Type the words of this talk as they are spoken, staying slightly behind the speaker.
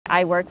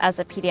I worked as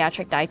a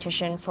pediatric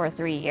dietitian for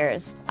 3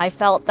 years. I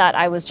felt that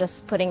I was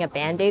just putting a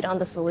band-aid on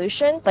the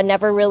solution, but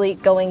never really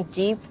going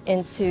deep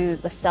into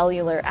the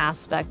cellular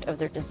aspect of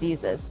their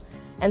diseases.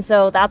 And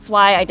so that's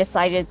why I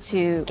decided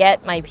to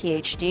get my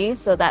PhD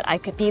so that I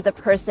could be the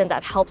person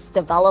that helps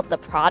develop the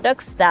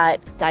products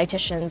that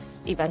dietitians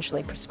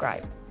eventually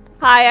prescribe.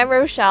 Hi, I'm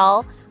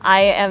Rochelle.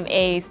 I am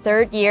a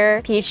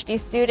third-year PhD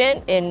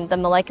student in the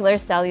Molecular,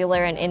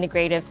 Cellular, and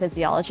Integrative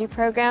Physiology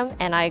program,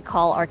 and I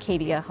call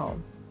Arcadia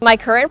home. My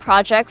current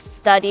projects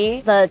study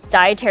the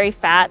dietary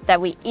fat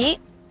that we eat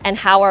and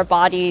how our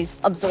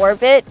bodies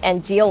absorb it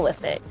and deal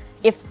with it.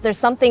 If there's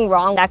something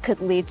wrong, that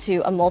could lead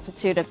to a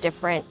multitude of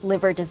different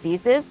liver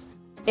diseases.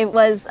 It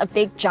was a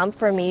big jump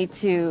for me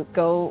to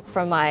go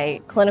from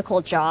my clinical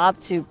job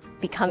to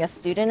become a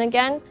student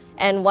again.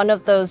 And one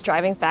of those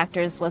driving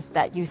factors was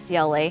that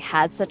UCLA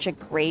had such a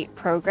great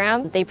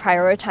program. They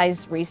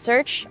prioritized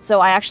research,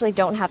 so I actually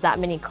don't have that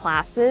many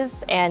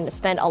classes and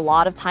spend a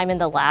lot of time in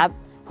the lab,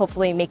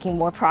 hopefully making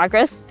more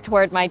progress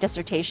toward my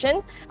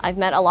dissertation. I've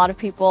met a lot of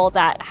people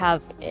that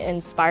have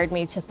inspired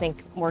me to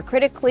think more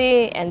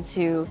critically and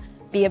to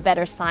be a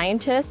better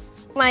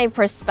scientist. My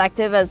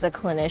perspective as a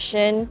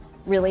clinician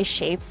really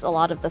shapes a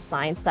lot of the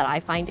science that I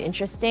find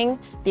interesting,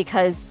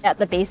 because at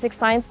the basic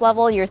science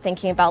level, you're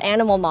thinking about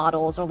animal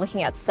models or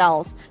looking at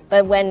cells.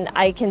 But when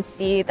I can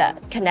see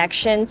that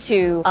connection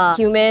to a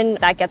human,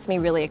 that gets me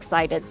really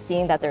excited,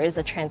 seeing that there is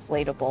a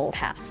translatable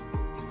path.